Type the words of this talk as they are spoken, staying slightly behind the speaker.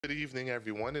Good evening,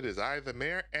 everyone. It is I, the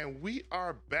Mayor, and we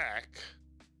are back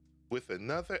with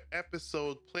another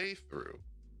episode playthrough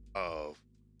of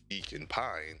Beacon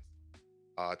Pines.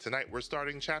 Tonight, we're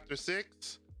starting Chapter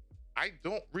 6. I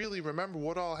don't really remember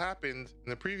what all happened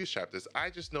in the previous chapters. I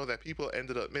just know that people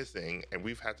ended up missing, and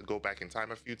we've had to go back in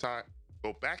time a few times.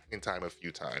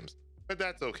 But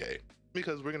that's okay,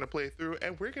 because we're gonna play through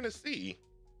and we're gonna see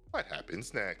what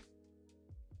happens next.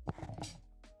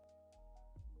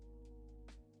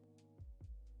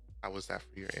 How was that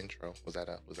for your intro? Was that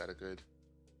a good?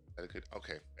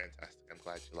 Okay, fantastic. I'm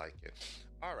glad you like it.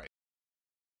 All right.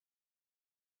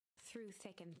 Through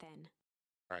thick and thin.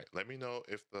 All right. Let me know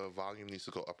if the volume needs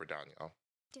to go up or down, y'all.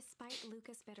 Despite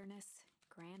Luca's bitterness,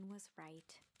 Gran was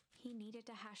right. He needed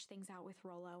to hash things out with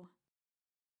Rollo.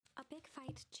 A big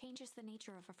fight changes the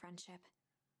nature of a friendship.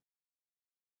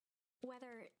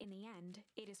 Whether, in the end,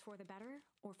 it is for the better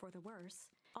or for the worse,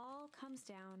 all comes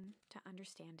down to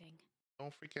understanding.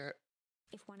 Don't forget.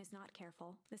 If one is not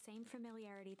careful, the same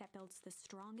familiarity that builds the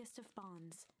strongest of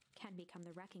bonds can become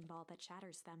the wrecking ball that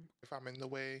shatters them. If I'm in the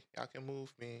way, y'all can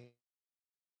move me.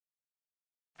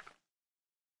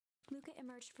 Luca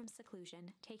emerged from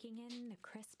seclusion, taking in the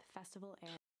crisp festival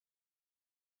air.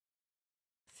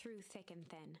 Through thick and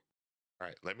thin. All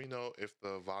right. Let me know if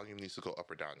the volume needs to go up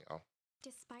or down, y'all.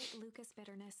 Despite Luca's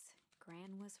bitterness,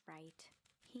 Gran was right.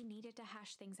 He needed to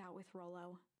hash things out with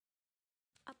Rollo.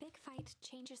 A big fight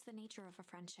changes the nature of a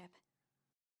friendship.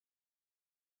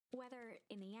 Whether,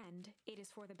 in the end, it is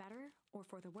for the better or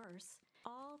for the worse,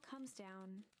 all comes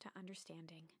down to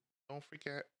understanding. Don't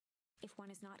forget. If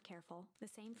one is not careful, the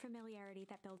same familiarity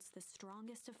that builds the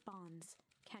strongest of bonds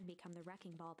can become the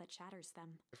wrecking ball that shatters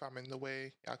them. If I'm in the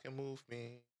way, y'all can move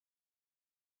me.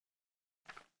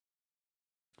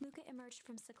 Luca emerged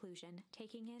from seclusion,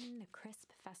 taking in the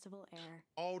crisp festival air.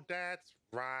 Oh, that's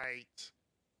right.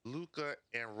 Luca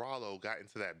and Rollo got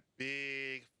into that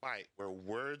big fight where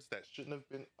words that shouldn't have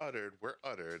been uttered were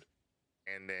uttered,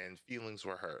 and then feelings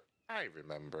were hurt. I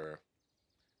remember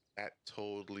that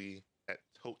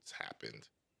totes happened.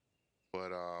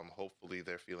 But hopefully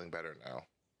they're feeling better now.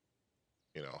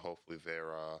 You know, hopefully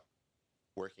they're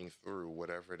working through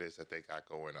whatever it is that they got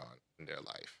going on in their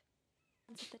life.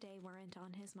 Of the day weren't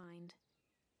on his mind.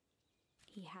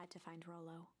 He had to find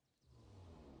Rollo.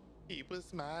 He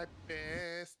was my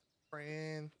best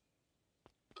friend.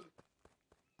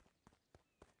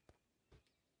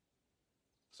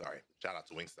 Sorry, shout out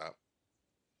to Wingstop.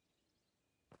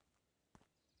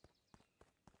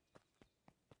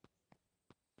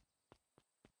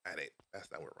 That's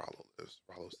not where Rollo lives.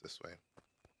 Rollo's this way.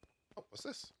 Oh, what's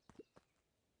this?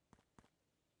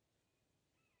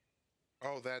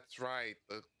 Oh, that's right.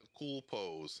 The cool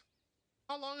pose.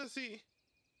 How long is he?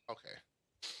 Okay.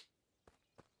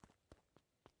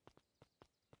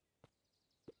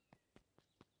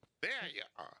 There you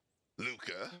are,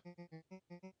 Luca.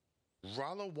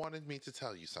 Rollo wanted me to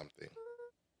tell you something.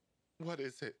 What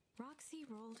is it? Roxy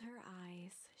rolled her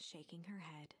eyes, shaking her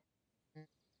head.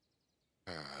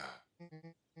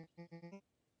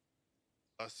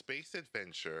 A space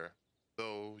adventure,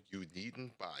 though you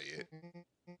needn't buy it.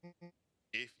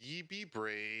 If ye be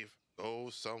brave,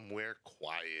 go somewhere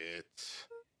quiet.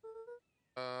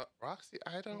 Roxy,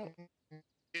 I don't...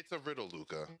 It's a riddle,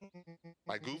 Luca.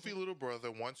 My goofy little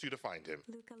brother wants you to find him.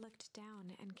 Luca looked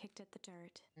down and kicked at the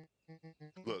dirt.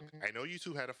 Look, I know you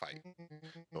two had a fight.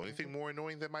 The only thing more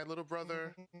annoying than my little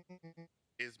brother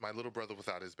is my little brother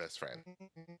without his best friend.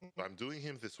 So I'm doing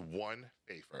him this one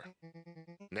favor.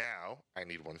 Now, I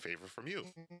need one favor from you.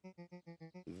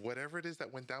 Whatever it is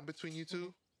that went down between you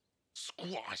two,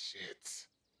 squash it.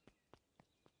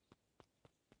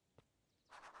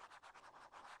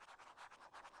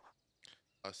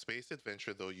 A space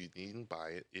adventure, though you needn't buy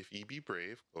it. If ye be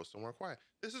brave, go somewhere quiet.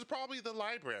 This is probably the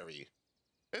library.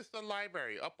 It's the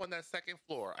library up on that second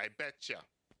floor. I bet you.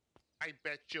 I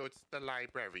bet you it's the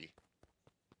library.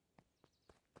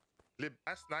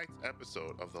 Last night's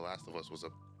episode of The Last of Us was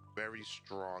a very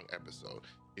strong episode.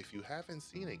 If you haven't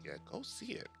seen it yet, go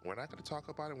see it. We're not going to talk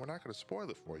about it. We're not going to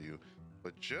spoil it for you.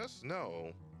 But just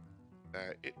know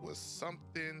that it was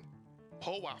something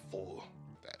powerful.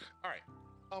 All right.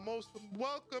 A most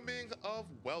welcoming of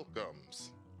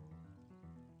welcomes.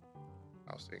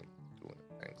 I'll sing. Doing it.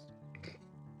 Thanks.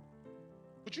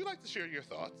 Would you like to share your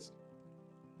thoughts?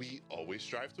 We always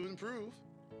strive to improve.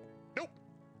 Nope.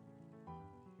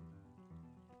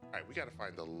 All right, we got to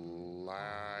find the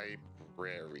library.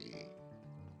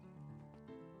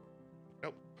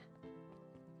 Nope.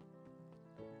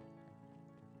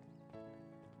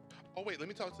 Oh, wait, let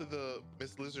me talk to the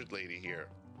Miss Lizard lady here.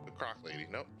 The croc lady.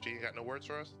 Nope, she ain't got no words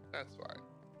for us. That's fine.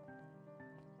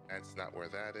 That's not where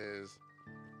that is.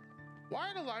 Why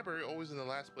are the library always in the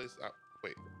last place?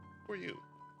 Wait, who are you?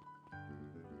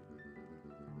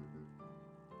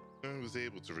 I was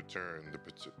able to return the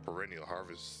perennial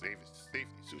harvest safety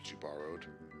suit you borrowed.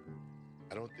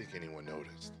 I don't think anyone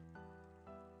noticed.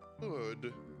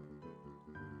 Good.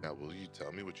 Now, will you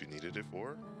tell me what you needed it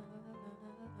for?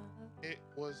 It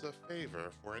was a favor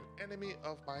for an enemy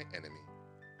of my enemy.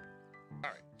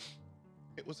 All right.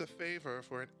 It was a favor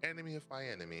for an enemy of my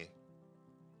enemy.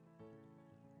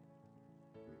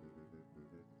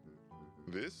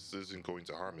 This isn't going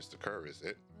to harm Mr. Kerr, is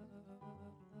it?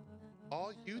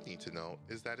 All you need to know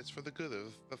is that it's for the good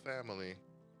of the family.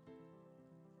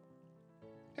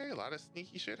 Hey, a lot of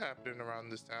sneaky shit happening around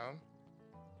this town.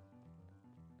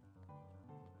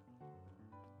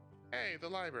 Hey, the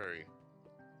library.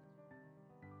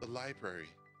 The library.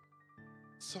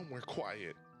 Somewhere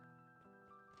quiet.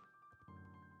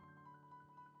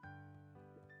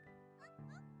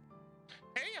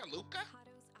 Hey, Aluka.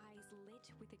 Kato's eyes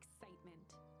lit with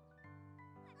excitement.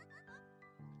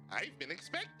 I've been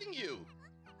expecting you.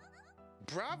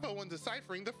 Bravo on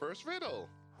deciphering the first riddle.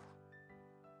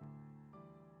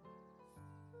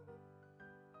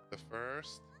 The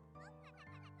first.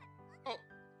 Oh,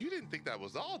 you didn't think that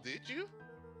was all, did you?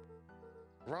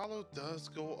 Rollo does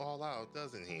go all out,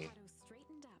 doesn't he? Kato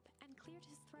straightened up and cleared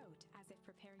his throat as if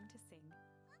preparing to sing.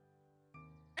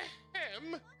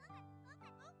 Ahem.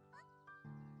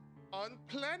 On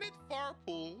planet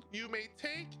Farpool, you may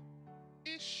take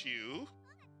issue.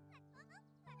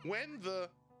 When the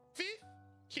 5th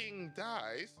king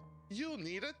dies, you'll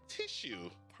need a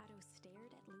tissue. Kato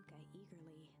stared at Luca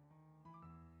eagerly.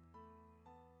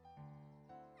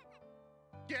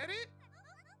 Get it?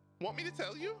 Want me to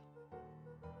tell you?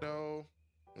 No,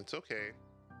 it's okay.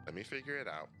 Let me figure it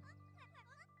out.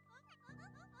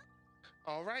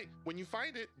 All right, when you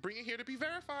find it, bring it here to be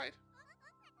verified.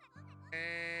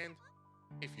 And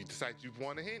if you decide you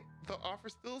want a hint, the offer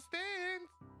still stands.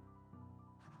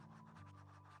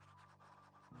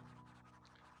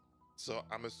 So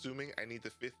I'm assuming I need the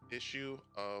 5th issue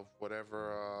of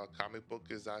whatever comic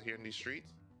book is out here in these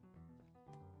streets.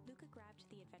 Luca grabbed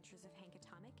The Adventures of Hank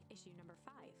Atomic, issue number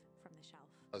 5, from the shelf.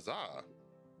 Huzzah.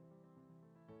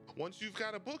 Once you've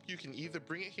got a book, you can either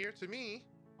bring it here to me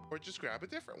or just grab a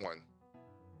different one.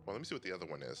 Well, let me see what the other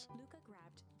one is. Luca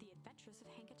grabbed The Adventures of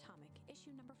Hank Atomic, issue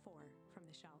number 4, from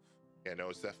the shelf. Yeah, no,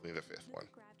 it's definitely the 5th one.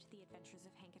 Luca grabbed The Adventures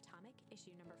of Hank Atomic,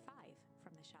 issue number 5,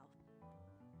 from the shelf.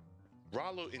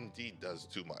 Rollo indeed does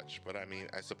too much, but I mean,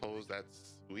 I suppose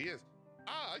that's who he is.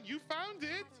 Ah, you found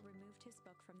it! Kato removed his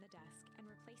book from the desk and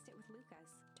replaced it with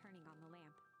Luca's, turning on the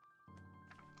lamp.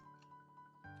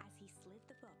 As he slid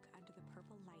the book under the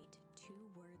purple light, 2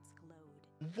 words glowed.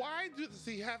 Why does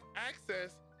he have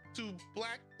access to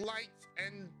black lights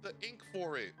and the ink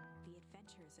for it? The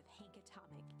Adventures of Hank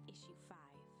Atomic, issue 5.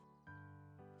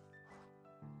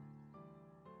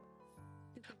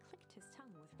 Luca clicked his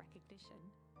tongue with recognition.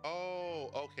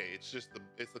 Oh, okay. It's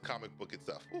the comic book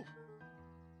itself. Ooh.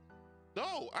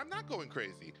 No, I'm not going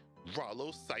crazy.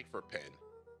 Rollo cipher pen.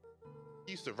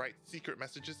 He used to write secret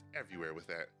messages everywhere with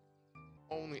that.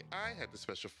 Only I had the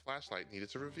special flashlight needed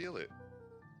to reveal it.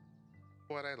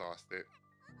 But I lost it.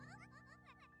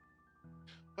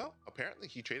 Well, apparently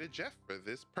he traded Jeff for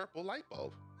this purple light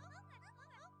bulb.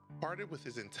 Parted with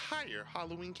his entire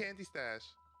Halloween candy stash.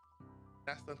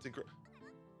 That's something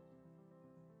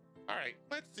All right,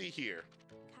 let's see here.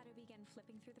 Kato began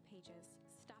flipping through the pages,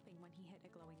 stopping when he hit a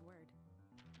glowing word.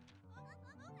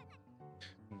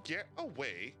 Get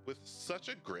away with such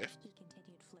a grift. He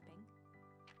continued flipping.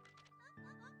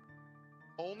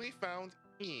 Only found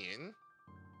in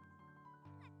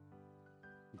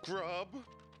Grub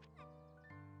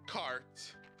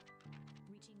Cart.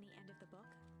 Reaching the end of the book,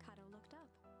 Kato looked up.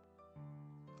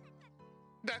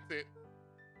 That's it.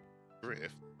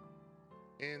 Grift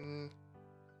in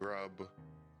Grub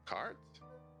Cart.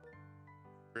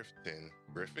 Griffin's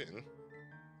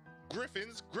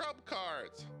Grub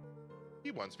Cart. He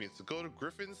wants me to go to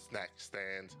Griffin's snack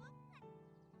stand.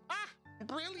 Ah,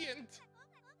 brilliant.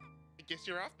 I guess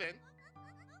you're off then.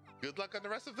 Good luck on the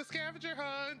rest of the scavenger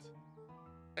hunt.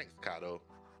 Thanks, Kato.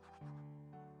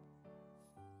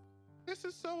 This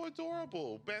is so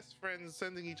adorable. Best friends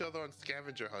sending each other on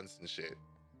scavenger hunts and shit.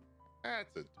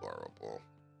 That's adorable.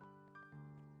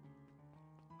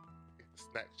 The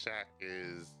snack shack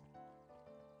is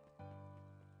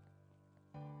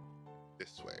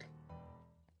this way.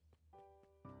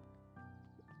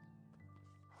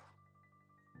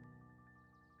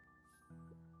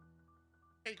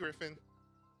 Hey, Griffin.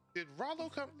 Did Rollo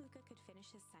come? Before Luca could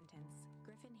finish his sentence,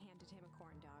 Griffin handed him a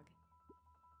corn dog.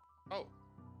 Oh,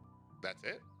 that's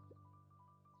it?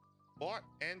 Bought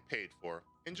and paid for.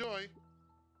 Enjoy.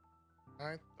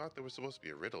 I thought there was supposed to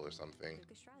be a riddle or something.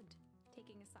 Luca shrugged,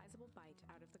 taking a sizable bite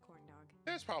out of the corn dog.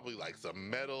 There's probably like some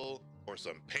metal or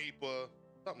some paper,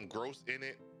 something gross in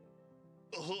it.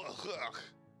 Ugh.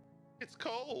 It's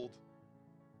cold.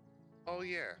 Oh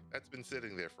yeah, that's been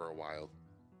sitting there for a while.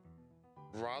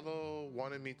 Rollo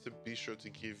wanted me to be sure to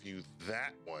give you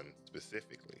that one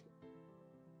specifically.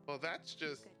 Well, that's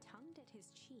just... Luca tongued at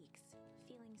his cheeks,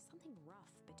 feeling something rough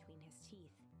between his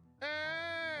teeth. He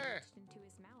reached into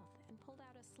his mouth and pulled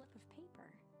out a slip of paper.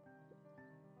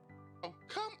 Oh,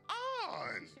 come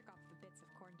on! He shook off the bits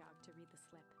of corn dog to read the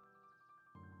slip.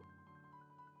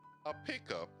 A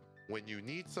pickup when you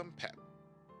need some pep.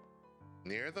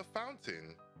 Near the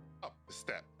fountain, up the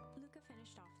step. Luca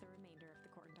finished off the remainder of the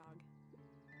corn dog.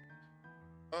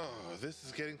 Oh, this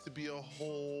is getting to be a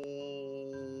whole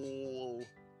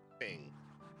thing.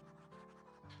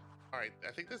 All right,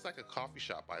 I think there's like a coffee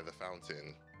shop by the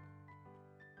fountain.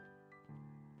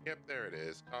 Yep, there it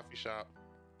is, coffee shop.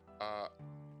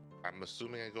 I'm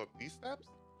assuming I go up these steps?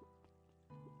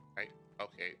 Right,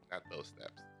 okay, not those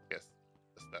steps. Yes,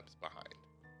 the steps behind.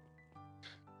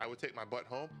 I would take my butt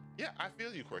home. Yeah, I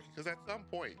feel you, Quirky, because at some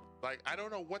point, like, I don't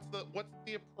know what's the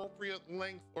appropriate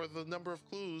length or the number of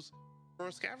clues for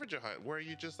a scavenger hunt where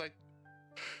you just like,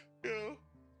 you know,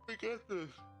 we got this.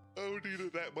 I don't need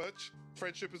it that much.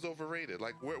 Friendship is overrated.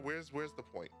 Like, where's the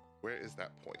point? Where is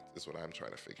that point? Is what I'm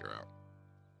trying to figure out.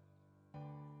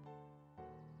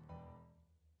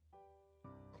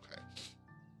 Okay.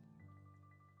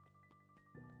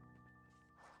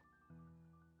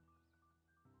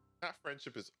 Not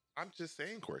friendship is. I'm just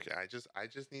saying, Quirky. I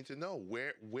just need to know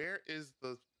where is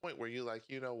the point where you're like,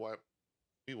 you know what,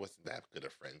 we wasn't that good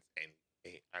of friends, and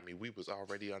I mean, we was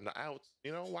already on the outs.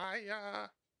 You know why? Yeah.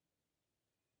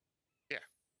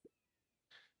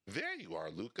 There you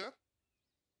are, Luca.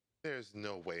 There's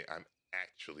no way I'm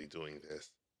actually doing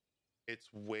this. It's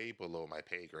way below my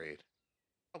pay grade.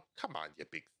 Oh, come on, you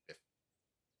big stiff.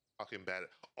 Talking bad.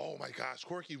 Oh my gosh,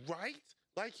 Quirky, right?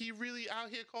 Like he really out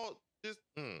here called just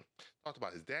talked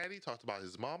about his daddy, talked about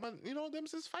his mama. You know,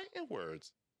 them's his fighting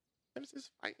words. Them's his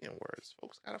fighting words.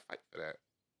 Folks gotta fight for that.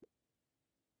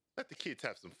 Let the kids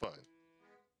have some fun.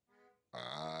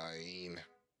 Fine.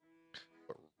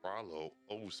 But Rollo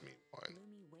owes me one.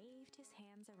 Lumi waved his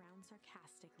hands around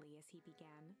sarcastically as he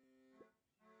began.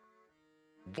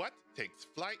 What takes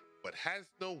flight but has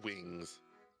no wings?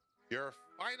 Your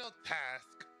final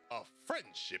task of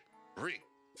friendship brings.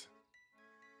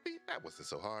 See, that wasn't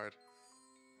so hard.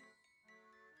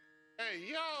 Hey,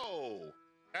 yo!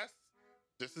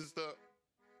 This is the...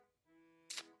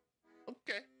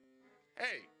 Okay.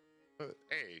 Hey.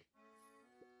 Hey.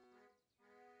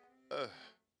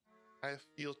 I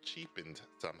feel cheapened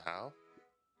somehow.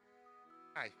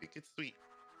 I think it's sweet.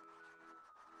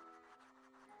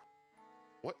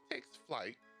 What takes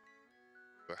flight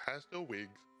but has no wings?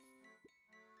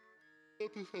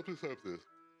 Something.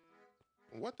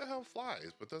 What the hell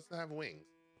flies but doesn't have wings?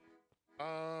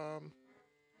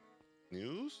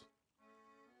 News?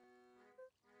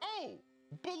 Oh,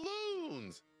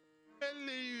 balloons!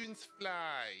 Balloons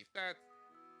fly. That's...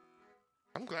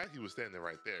 I'm glad he was standing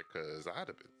right there, because I'd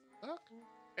have been stuck.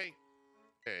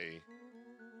 Hey.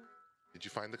 Did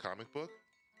you find the comic book?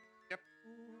 Yep.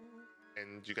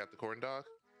 And you got the corn dog?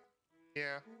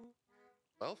 Yeah.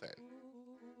 Well then.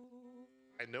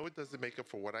 I know it doesn't make up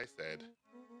for what I said,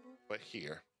 but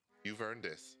here, you've earned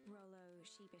this. Rollo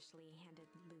sheepishly handed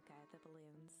Luca the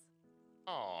balloons.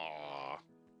 Aww.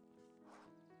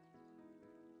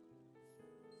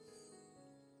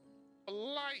 A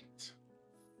light.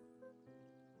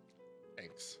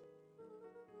 Thanks.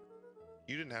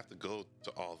 You didn't have to go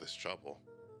to all this trouble.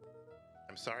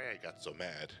 I'm sorry I got so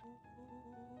mad.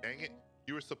 Dang it,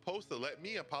 you were supposed to let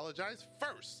me apologize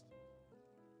first.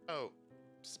 Oh,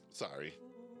 sorry.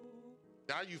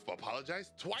 Now you've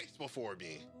apologized twice before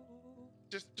me.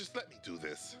 Just let me do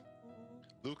this.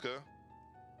 Luca,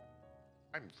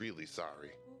 I'm really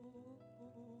sorry.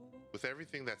 With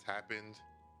everything that's happened,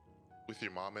 with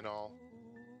your mom and all,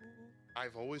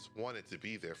 I've always wanted to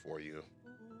be there for you.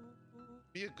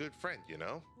 Be a good friend, you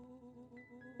know?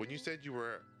 When you said you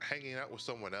were hanging out with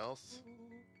someone else,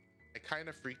 I kind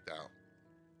of freaked out.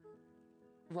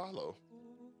 Rollo,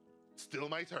 still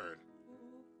my turn.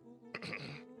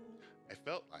 I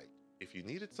felt like if you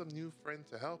needed some new friend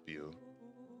to help you,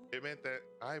 it meant that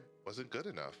I wasn't good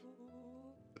enough.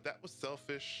 But that was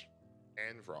selfish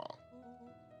and wrong.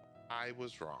 I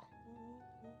was wrong.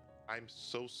 I'm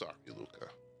so sorry,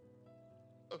 Luca.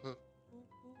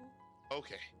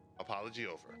 Okay, apology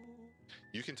over.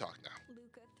 You can talk now.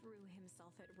 Luca threw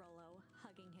himself at Rollo,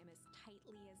 hugging him as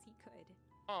tightly as he could.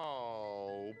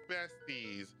 Oh,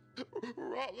 besties.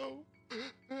 Rollo,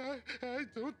 I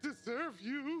don't deserve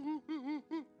you.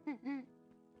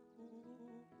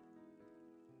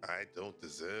 I don't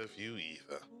deserve you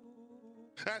either.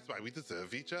 That's why we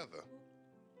deserve each other.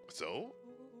 So,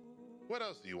 what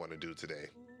else do you want to do today?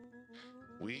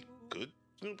 We could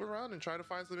snoop around and try to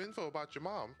find some info about your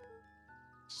mom.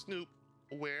 Snoop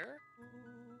where?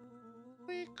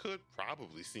 We could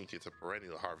probably sneak into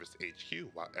Perennial Harvest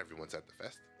HQ while everyone's at the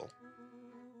festival.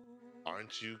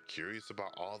 Aren't you curious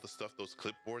about all the stuff those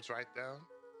clipboards write down?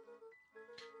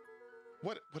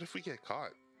 What if we get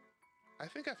caught? I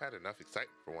think I've had enough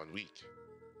excitement for 1 week.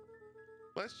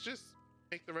 Let's just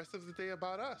make the rest of the day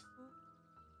about us.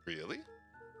 Really?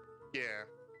 Yeah,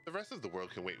 the rest of the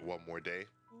world can wait one more day.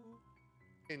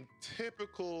 In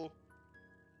typical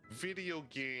video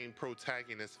game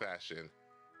protagonist fashion,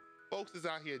 folks is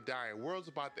out here dying, world's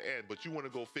about to end, but you want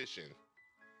to go fishing.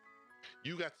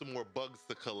 You got some more bugs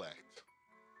to collect.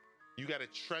 You got a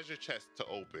treasure chest to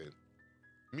open.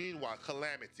 Meanwhile,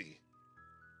 Calamity.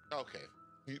 Okay,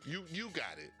 you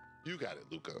got it. You got it,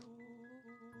 Luca.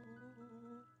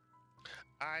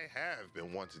 I have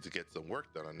been wanting to get some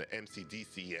work done on the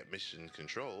MCDC at Mission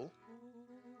Control.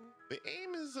 The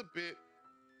aim is a bit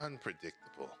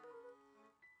unpredictable.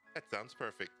 That sounds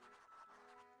perfect.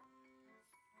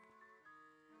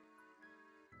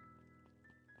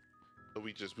 So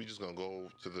we just gonna go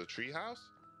to the treehouse?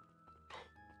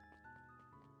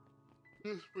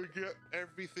 Just forget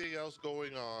everything else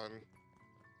going on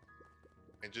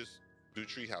and just do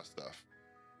treehouse stuff.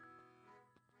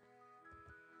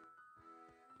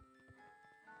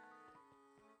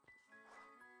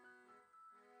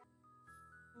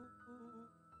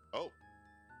 Oh,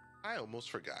 I almost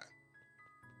forgot.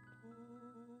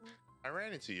 I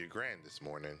ran into your gran this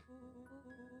morning.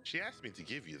 She asked me to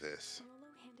give you this.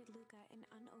 Rollo handed Luca an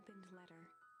unopened letter.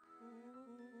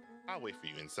 I'll wait for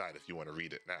you inside if you want to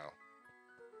read it now.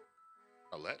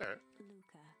 A letter?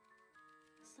 Luca,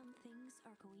 some things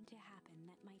are going to happen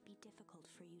that might be difficult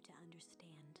for you to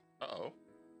understand. Uh-oh.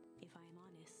 If I am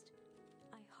honest,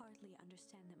 I hardly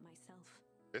understand them myself.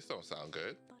 This don't sound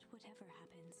good. But whatever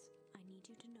happens, I need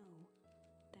you to know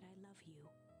that I love you.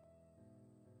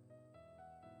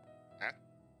 That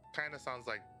kind of sounds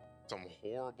like some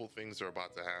horrible things are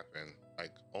about to happen.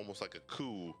 Like, almost like a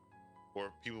coup.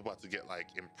 Or people about to get,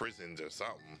 like, imprisoned or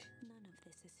something. None of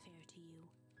this is fair to you.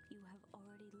 You have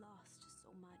already lost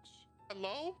so much.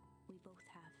 Hello? We both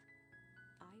have.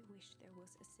 I wish there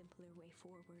was a simpler way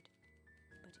forward.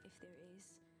 But if there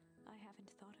is, I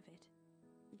haven't thought of it.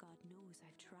 God knows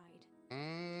I've tried.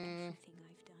 Everything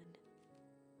I've done,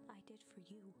 I did for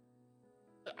you.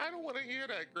 I don't want to hear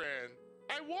that, Gran.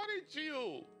 I wanted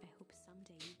you. I hope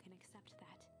someday you can accept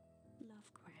that. Love,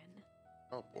 Gran.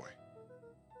 Oh, boy.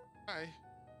 I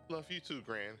love you too,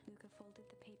 Gran. Luca folded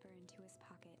the paper into his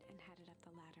pocket and headed up the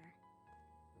ladder.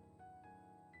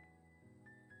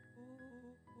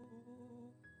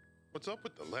 What's up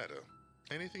with the letter?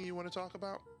 Anything you want to talk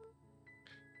about?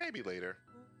 Maybe later.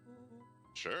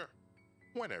 Sure.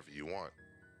 Whenever you want.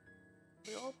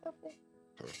 They all purple?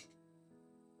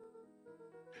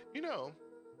 You know,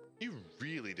 you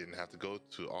really didn't have to go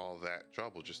to all that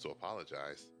trouble just to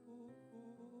apologize.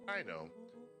 I know,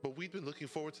 but we'd been looking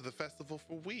forward to the festival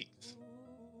for weeks.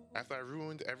 After I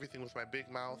ruined everything with my big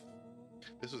mouth,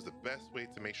 this was the best way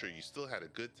to make sure you still had a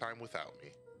good time without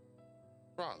me.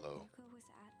 Rollo, Luca was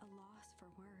at a loss for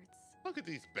words. look at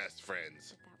these best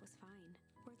friends. But that was fine.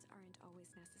 Words aren't always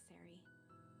necessary.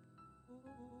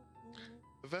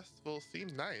 The festival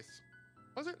seemed nice.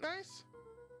 Was it nice?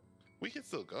 We can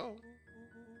still go.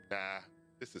 Nah,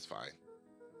 this is fine.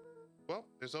 Well,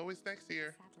 there's always next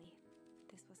year. Sadly,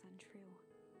 this was untrue.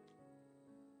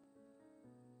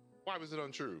 Why was it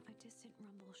untrue? A distant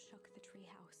rumble shook the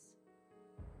treehouse.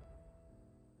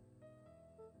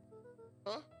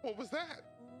 Huh? What was that?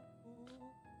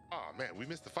 Aw, man, we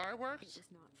missed the It fireworks?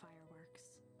 was not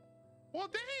fireworks. Well,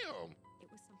 damn!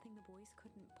 It was something the boys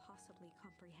couldn't possibly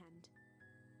comprehend.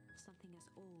 Something as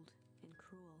old and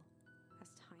cruel as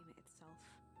time itself.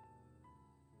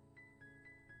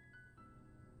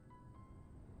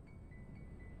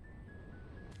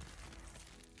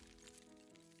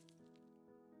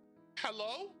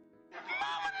 Hello?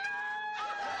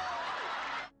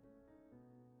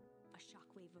 A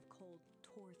shockwave of cold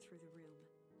tore through the room.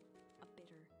 A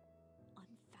bitter,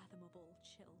 unfathomable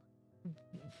chill.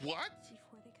 What?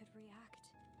 Before they could react,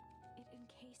 it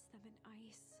encased them in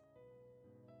ice.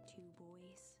 Two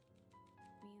boys,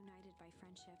 reunited by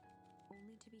friendship,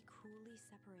 only to be cruelly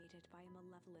separated by a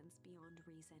malevolence beyond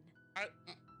reason.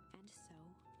 And so,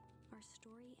 our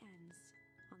story ends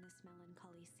on this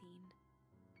melancholy scene.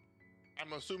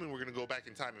 I'm assuming we're gonna go back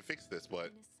in time and fix this, but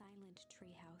in a silent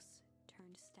treehouse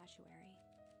turned statuary,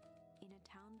 in a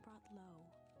town brought low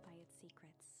by its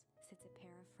secrets, sits a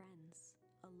pair of friends,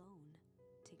 alone,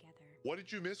 together. what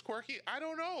did you miss, Quirky? I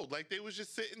don't know. Like they was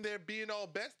just sitting there being all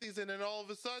besties, and then all of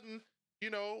a sudden,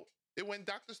 you know, it went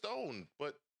Dr. Stone,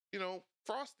 but you know,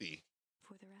 Frosty.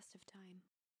 For the rest of time.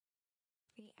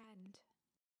 The end.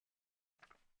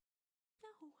 No,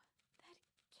 that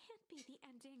can't be the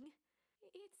ending.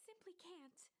 It simply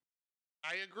can't.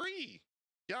 I agree.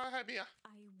 Y'all had me.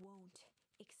 I won't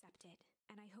accept it,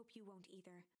 and I hope you won't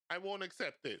either. I won't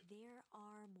accept it. There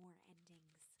are more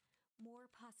endings, more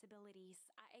possibilities.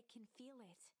 I can feel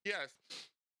it. Yes.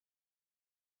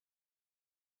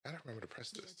 I don't remember to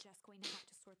press We're this. just going to have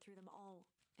to sort through them all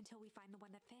until we find the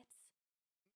one that fits.